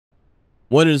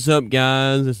What is up,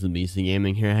 guys? This is BC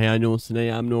Gaming here. How y'all doing today?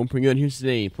 I'm doing pretty good here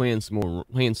today. Playing some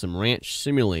Ranch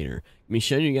Simulator. Let me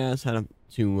show you guys how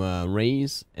to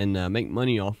raise and make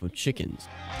money off of chickens.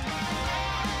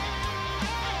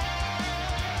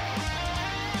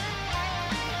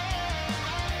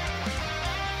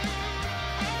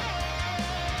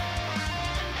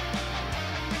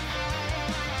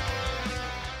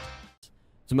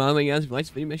 So by the way, guys, if you like this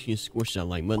video, make sure you squish that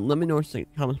like button. Let me know in the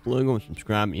comments below. Go and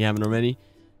subscribe if you haven't already.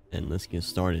 And let's get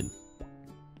started.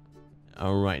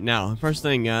 Alright, now, the first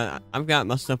thing, I've got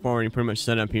my stuff already pretty much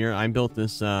set up here. I built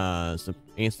this,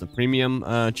 it's the premium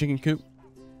chicken coop.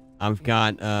 I've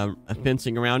got a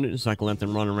fencing around it so I can let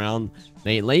them run around.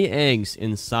 They lay eggs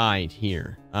inside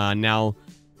here. Now,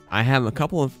 I have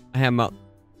about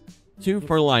 2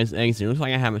 fertilized eggs here. Looks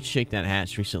like I have a chick that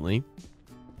hatched recently.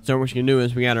 So what you can do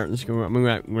is I'm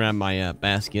gonna grab my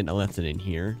basket. I left it in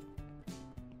here.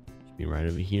 Should be right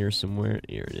over here somewhere.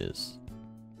 Here it is.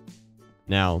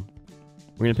 Now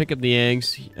we're gonna pick up the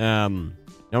eggs. Now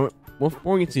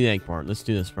before we get to the egg part, let's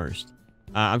do this first.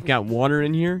 I've got water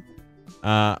in here.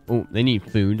 Oh, they need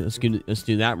food. Let's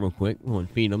do that real quick. We're gonna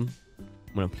feed them.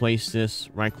 I'm gonna place this.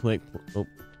 Right click. Oh,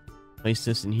 place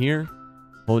this in here.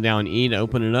 Hold down E to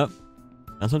open it up.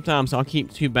 Now sometimes I'll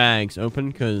keep 2 bags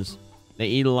open because they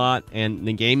eat a lot, and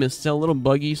the game is still a little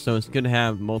buggy, so it's good to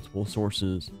have multiple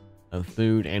sources of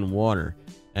food and water.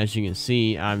 As you can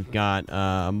see, I've got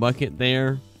a bucket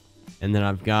there, and then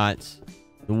I've got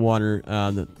the water,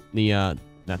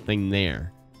 that thing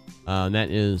there.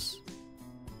 That is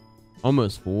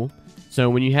almost full. So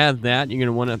when you have that, you're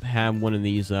gonna want to have one of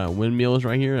these windmills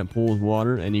right here that pulls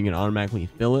water, and you can automatically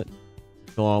fill it.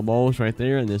 Fill all bowls right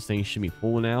there, and this thing should be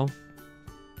full now.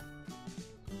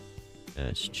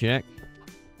 Let's check.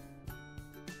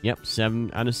 Yep,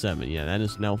 7 out of 7. Yeah, that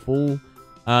is now full.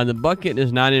 The bucket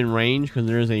is not in range because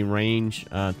there is a range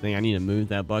thing. I need to move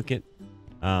that bucket.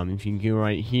 If you can go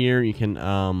right here, you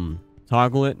can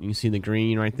toggle it. You can see the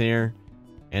green right there.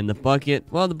 And the bucket,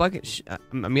 well, the bucket,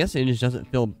 I'm guessing it just doesn't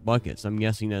fill buckets. I'm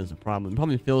guessing that is a problem. It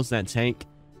probably fills that tank,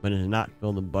 but it does not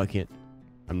fill the bucket.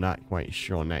 I'm not quite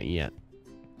sure on that yet.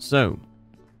 So,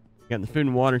 got the food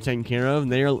and water taken care of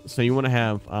there. So you want to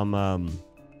have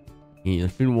the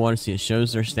food and water. See, it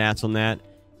shows their stats on that.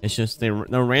 It's just they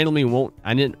randomly won't.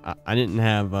 I didn't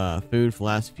have food for the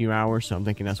last few hours, so I'm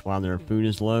thinking that's why their food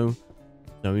is low.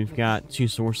 So we've got 2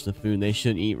 sources of food. They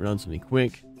should eat relatively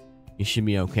quick. You should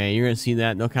be okay. You're gonna see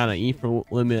that they'll kind of eat for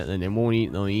a little bit, and they won't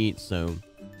eat. They'll eat, so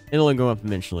it'll go up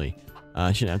eventually.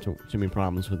 Shouldn't have too many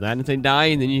problems with that. And if they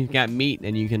die, then you've got meat,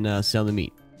 and you can sell the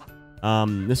meat.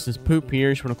 This is poop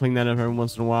here. Just want to clean that up every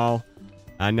once in a while.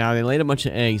 Now, they laid a bunch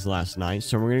of eggs last night,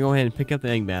 so we're going to go ahead and pick up the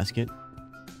egg basket.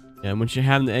 And once you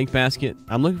have the egg basket,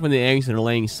 I'm looking for the eggs that are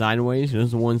laying sideways. Those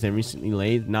are the ones they recently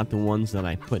laid, not the ones that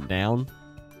I put down.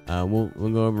 We'll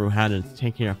go over how to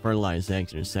take care of fertilized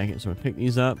eggs in a second. So we'll pick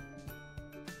these up.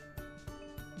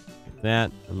 Like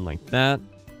that, and like that,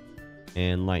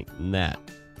 and like that.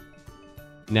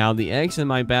 Now, the eggs in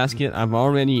my basket, I've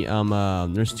already,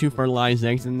 there's 2 fertilized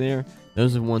eggs in there.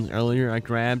 Those are the ones earlier I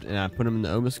grabbed, and I put them in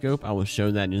the ovoscope. I will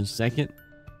show that in a second.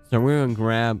 So we're going to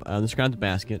grab, let's grab the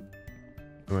basket.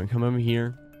 We're going to come over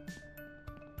here.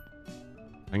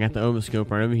 I got the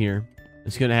ovoscope right over here.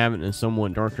 It's going to have it in a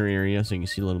somewhat darker area so you can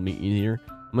see a little bit easier.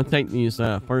 I'm going to take these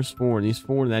first 4, these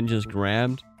 4 that I just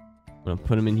grabbed. I'm going to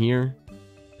put them in here,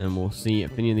 and we'll see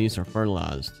if any of these are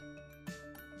fertilized.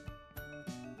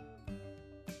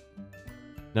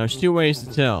 Now, there's 2 ways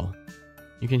to tell.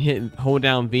 You can hold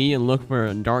down V and look for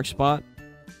a dark spot,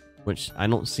 which I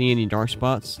don't see any dark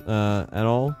spots at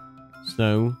all.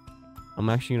 So I'm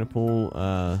actually gonna pull.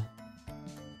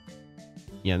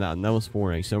 Yeah, that was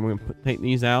 4 eggs. So we're gonna take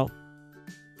these out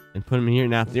and put them in here.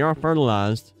 Now, if they are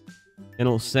fertilized,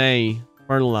 it'll say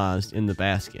fertilized in the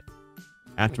basket.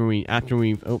 After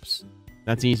we've, oops,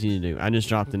 that's easy to do. I just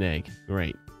dropped an egg.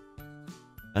 Great.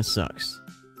 That sucks.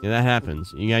 Yeah, that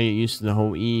happens. You gotta get used to the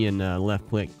whole E and left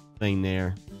click thing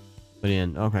there. Put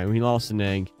in. Okay, we lost an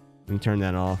egg. We can turn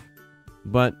that off.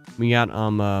 But we got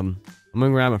I'm gonna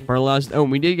grab a fertilized. Oh,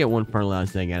 we did get 1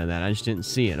 fertilized egg out of that. I just didn't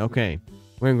see it. Okay,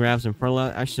 we're gonna grab some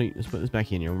fertilized. Actually, let's put this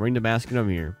back in here. Bring the basket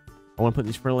over here. I want to put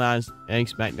these fertilized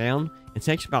eggs back down. It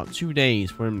takes about 2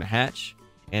 days for them to hatch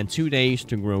and 2 days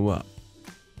to grow up.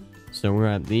 So we're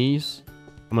at these.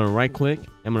 I'm gonna right click.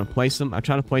 I'm gonna place them. I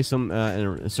try to place them in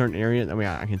a certain area. That way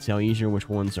I can tell easier which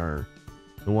ones are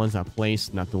the ones I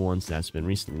placed, not the ones that's been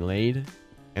recently laid.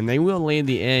 And they will lay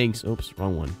the eggs. Oops,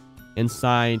 wrong one.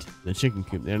 Inside the chicken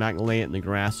coop. They're not gonna lay it in the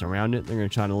grass around it. They're gonna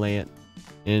try to lay it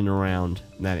in and around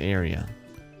that area.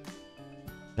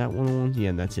 That one?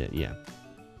 Yeah, that's it. Yeah.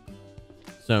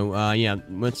 So yeah,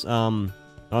 let's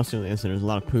also there's a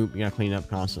lot of poop. You gotta clean up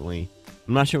constantly.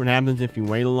 I'm not sure what happens if you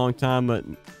wait a long time, but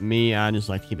me, I just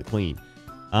like to keep it clean.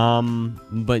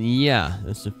 But yeah,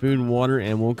 that's the food and water,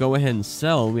 and we'll go ahead and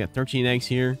sell. We have 13 eggs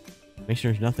here. Make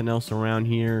sure there's nothing else around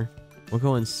here. We'll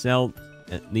go and sell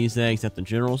these eggs at the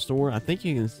general store. I think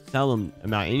you can sell them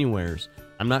about anywheres.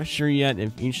 I'm not sure yet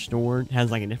if each store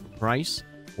has like a different price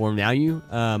or value.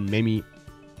 Maybe.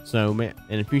 So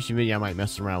in a future video, I might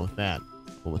mess around with that.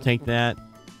 But we'll take that.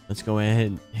 Let's go ahead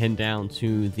and head down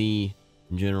to the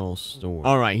general store.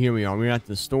 All right, here we are. We're at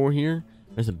the store here.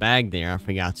 There's a bag there. I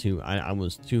forgot to. I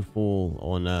was too full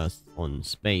on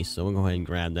space, so we'll go ahead and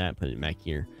grab that, put it back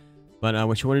here. But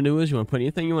what you want to do is you want to put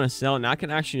anything you want to sell. Now I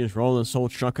can actually just roll this whole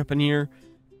truck up in here,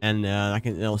 and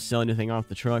it'll sell anything off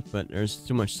the truck. But there's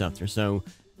too much stuff there. So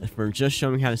for just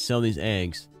showing how to sell these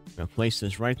eggs, I'm gonna place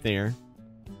this right there.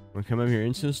 We're gonna come over here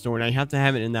into the store. Now you have to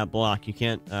have it in that block. You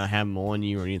can't have them on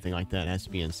you or anything like that. It has to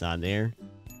be inside there.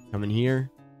 Come in here.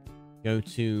 Go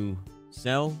to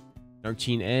sell.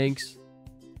 13 eggs.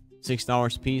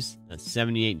 $6 a piece. That's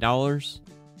 $78.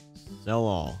 Sell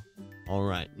all. All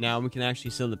right. Now we can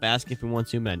actually sell the basket if we want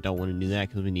to, but I don't want to do that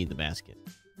because we need the basket.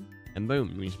 And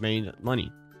boom, we just made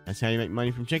money. That's how you make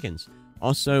money from chickens.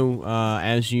 Also,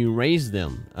 as you raise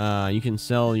them, you can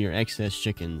sell your excess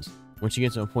chickens. Once you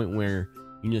get to a point where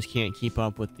you just can't keep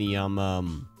up with the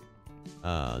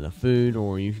food,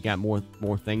 or you've got more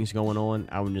things going on,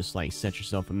 I would just like set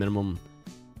yourself a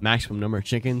maximum number of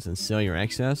chickens and sell your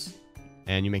excess,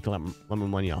 and you make a lot more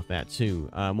money off that too.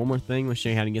 One more thing, let's show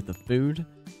you how to get the food.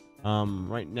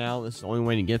 Right now, this is the only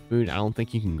way to get food. I don't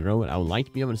think you can grow it. I would like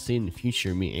to be able to see in the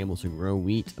future being able to grow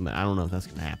wheat, but I don't know if that's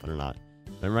gonna happen or not.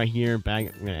 But right here,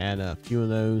 bag, I'm gonna add a few of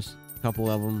those, a couple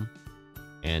of them.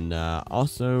 And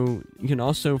also, you can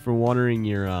also, for watering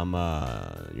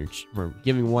for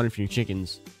giving water for your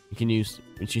chickens, you can use,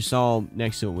 what you saw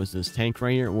next to it was this tank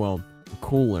right here. Well, a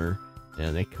cooler.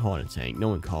 They call it a tank. No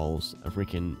one calls a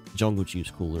freaking jungle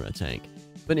juice cooler a tank.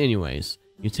 But anyways,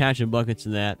 you attach a bucket to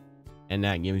that, and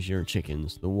that gives your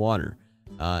chickens the water.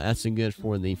 That's good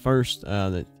for the first,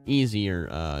 the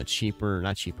easier, cheaper,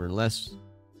 not cheaper, less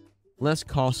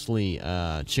costly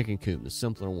chicken coop, the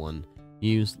simpler one.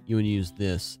 You would use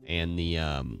this and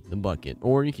the bucket,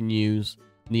 or you can use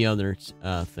the other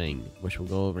thing, which we'll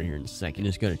go over here in a second.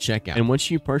 Just go to checkout, and once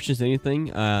you purchase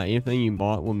anything, anything you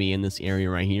bought will be in this area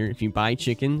right here. If you buy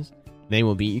chickens, they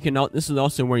will be. You can. This is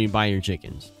also where you buy your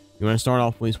chickens. You want to start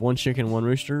off with 1 chicken, 1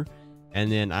 rooster,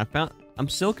 and then I'm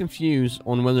still confused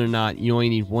on whether or not you only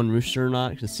need 1 rooster or not.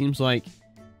 Because it seems like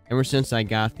ever since I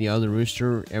got the other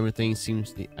rooster, everything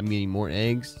seems to, I'm getting more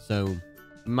eggs, so.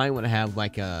 You might want to have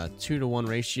like a 2-to-1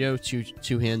 ratio,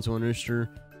 two hens, 1 rooster,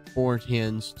 4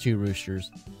 hens, 2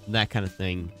 roosters, that kind of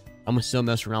thing. I'm gonna still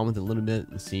mess around with it a little bit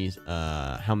and see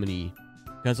how many,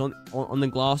 because on the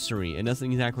glossary it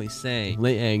doesn't exactly say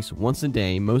lay eggs once a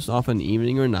day, most often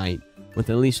evening or night, with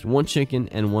at least 1 chicken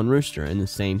and 1 rooster in the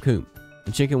same coop.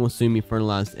 The chicken will soon be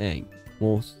fertilized egg.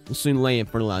 Will soon lay a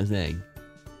fertilized egg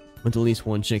with at least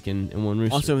 1 chicken and 1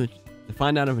 rooster. Also, to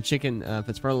find out if a chicken if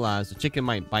it's fertilized, the chicken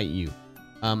might bite you.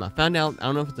 I found out, I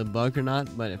don't know if it's a bug or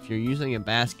not, but if you're using a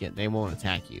basket, they won't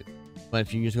attack you. But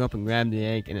if you just go up and grab the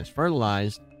egg and it's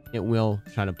fertilized, it will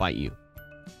try to bite you.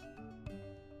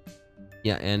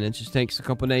 Yeah, and it just takes a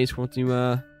couple days for it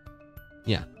to,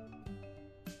 yeah.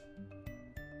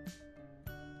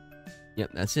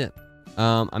 Yep, that's it.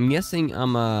 I'm guessing,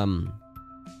 I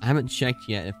haven't checked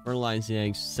yet if fertilized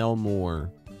eggs sell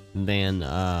more than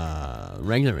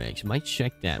regular eggs. Might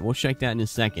check that. We'll check that in a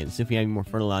second. See if we have any more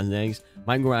fertilized eggs.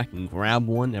 Might go back and grab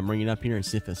one and bring it up here and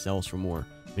see if it sells for more.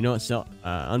 We know it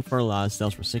unfertilized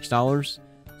sells for $6,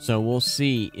 so we'll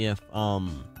see if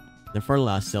the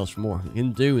fertilized sells for more. If it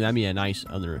can do, that'd be a nice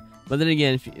other. But then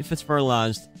again, if it's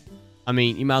fertilized, I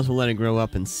mean, you might as well let it grow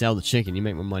up and sell the chicken. You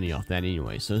make more money off that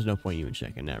anyway, so there's no point even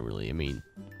checking that really. I mean,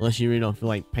 unless you really don't feel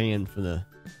like paying for the.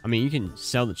 I mean, you can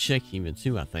sell the chick even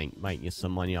too, I think. Might get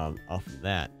some money off of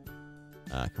that.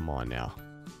 Come on now.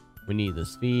 We need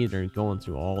this feed. They're going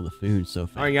through all the food so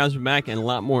fast. Alright guys, we're back and a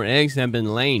lot more eggs have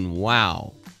been laying.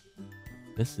 Wow.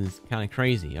 This is kind of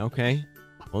crazy. Okay.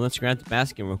 Well, let's grab the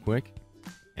basket real quick.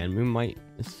 And we might...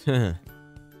 leave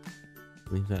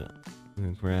that up. I'm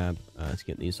going to grab... let's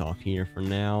get these off here for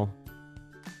now.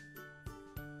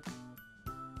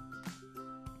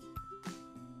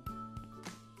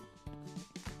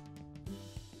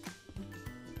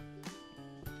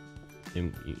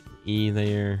 E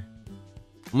there.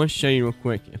 I'm gonna show you real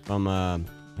quick if I'm what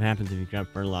happens if you grab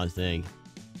fertilized egg.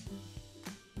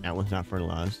 That one's not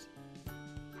fertilized.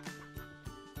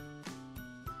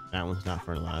 That one's not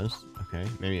fertilized. Okay,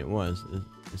 maybe it was.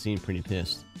 They seem pretty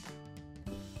pissed.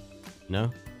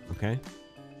 No? Okay.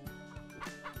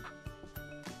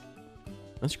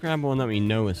 Let's grab one that we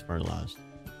know is fertilized.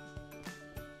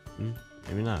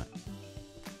 Maybe not.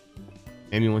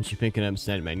 Maybe once you pick it up and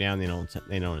set it back down, they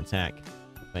don't attack.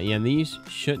 But yeah, these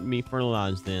shouldn't be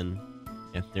fertilized then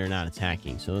if they're not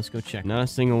attacking. So let's go check. Not a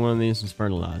single one of these is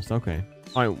fertilized. Okay.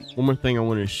 All right. One more thing I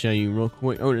wanted to show you real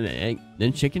quick. Oh, did the egg?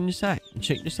 Did chicken just hatch? Did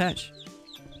chicken just hatch?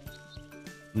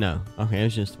 No. Okay. It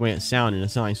was just the way it sounded. It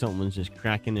sounded like something was just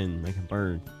cracking in like a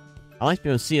bird. I like to be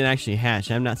able to see it actually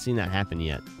hatch. I have not seen that happen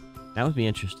yet. That would be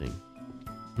interesting.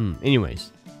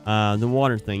 Anyways, the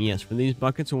water thing. Yes, for these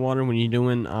buckets of water, when you're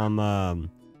doing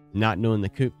not doing the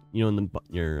coop, you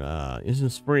know, this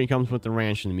is free. It comes with the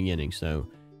ranch in the beginning. So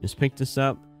just pick this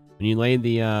up. When you lay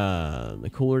the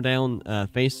cooler down,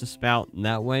 face the spout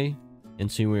that way, and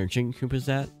see where your chicken coop is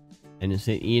at, and just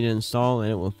hit E to install,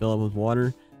 and it will fill up with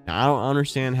water. Now I don't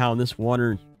understand how this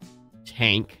water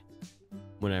tank,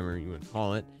 whatever you would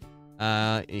call it,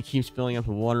 it keeps filling up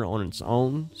with water on its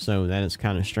own, so that is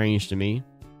kind of strange to me.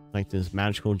 Like this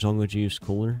magical jungle juice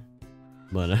cooler.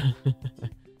 But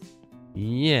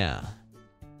yeah.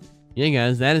 Yeah,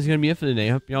 guys, that is going to be it for today.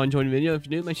 I hope y'all enjoyed the video. If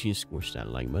you did, make sure you squish that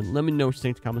like button. Let me know what you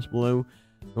think in the comments below.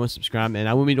 Go and subscribe. And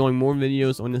I will be doing more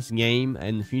videos on this game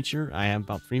in the future. I have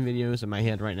about 3 videos in my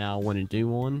head right now I want to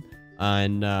do on.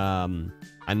 And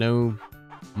I know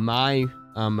my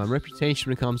reputation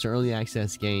when it comes to early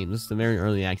access games, this is a very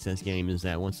early access game, is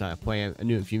that once I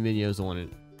do a few videos on it,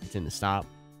 I tend to stop.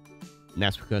 And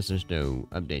that's because there's no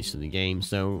updates to the game.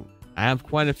 So I have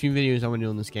quite a few videos I want to do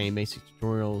on this game, basic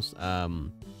tutorials,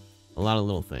 a lot of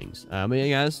little things. But yeah,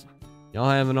 guys, y'all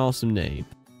have an awesome day.